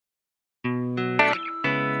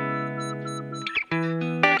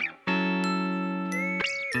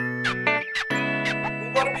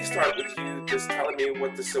Would you just tell me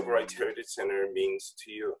what the Civil Rights Heritage Center means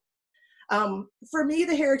to you? For me,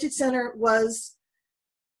 the Heritage Center was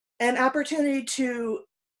an opportunity to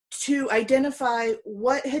identify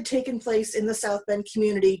what had taken place in the South Bend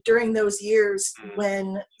community during those years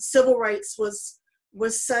when civil rights was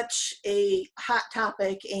such a hot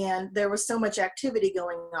topic and there was so much activity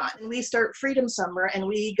going on. And we start Freedom Summer and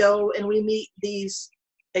we go and we meet these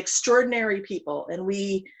extraordinary people and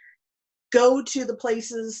we go to the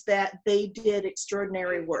places that they did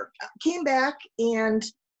extraordinary work. Came back and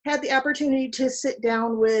had the opportunity to sit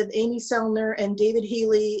down with Amy Selner and David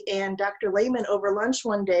Healey and Dr. Lehman over lunch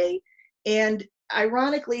one day. And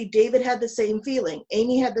ironically, David had the same feeling.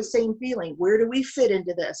 Amy had the same feeling. Where do we fit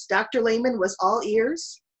into this? Dr. Lehman was all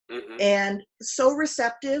ears and so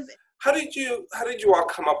receptive. How did you all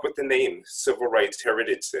come up with the name Civil Rights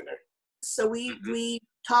Heritage Center? So we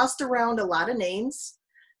tossed around a lot of names.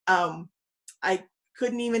 I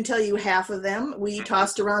couldn't even tell you half of them. We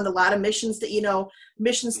tossed around a lot of missions that,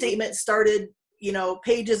 mission statement started,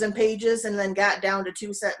 pages and pages and then got down to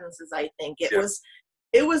 2 sentences, I think.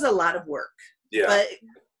 It was a lot of work. Yeah. But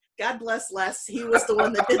God bless Les. He was the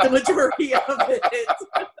one that did the majority of it.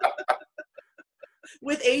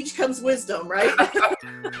 With age comes wisdom, right?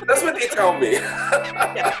 That's what they tell me.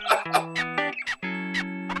 Yeah.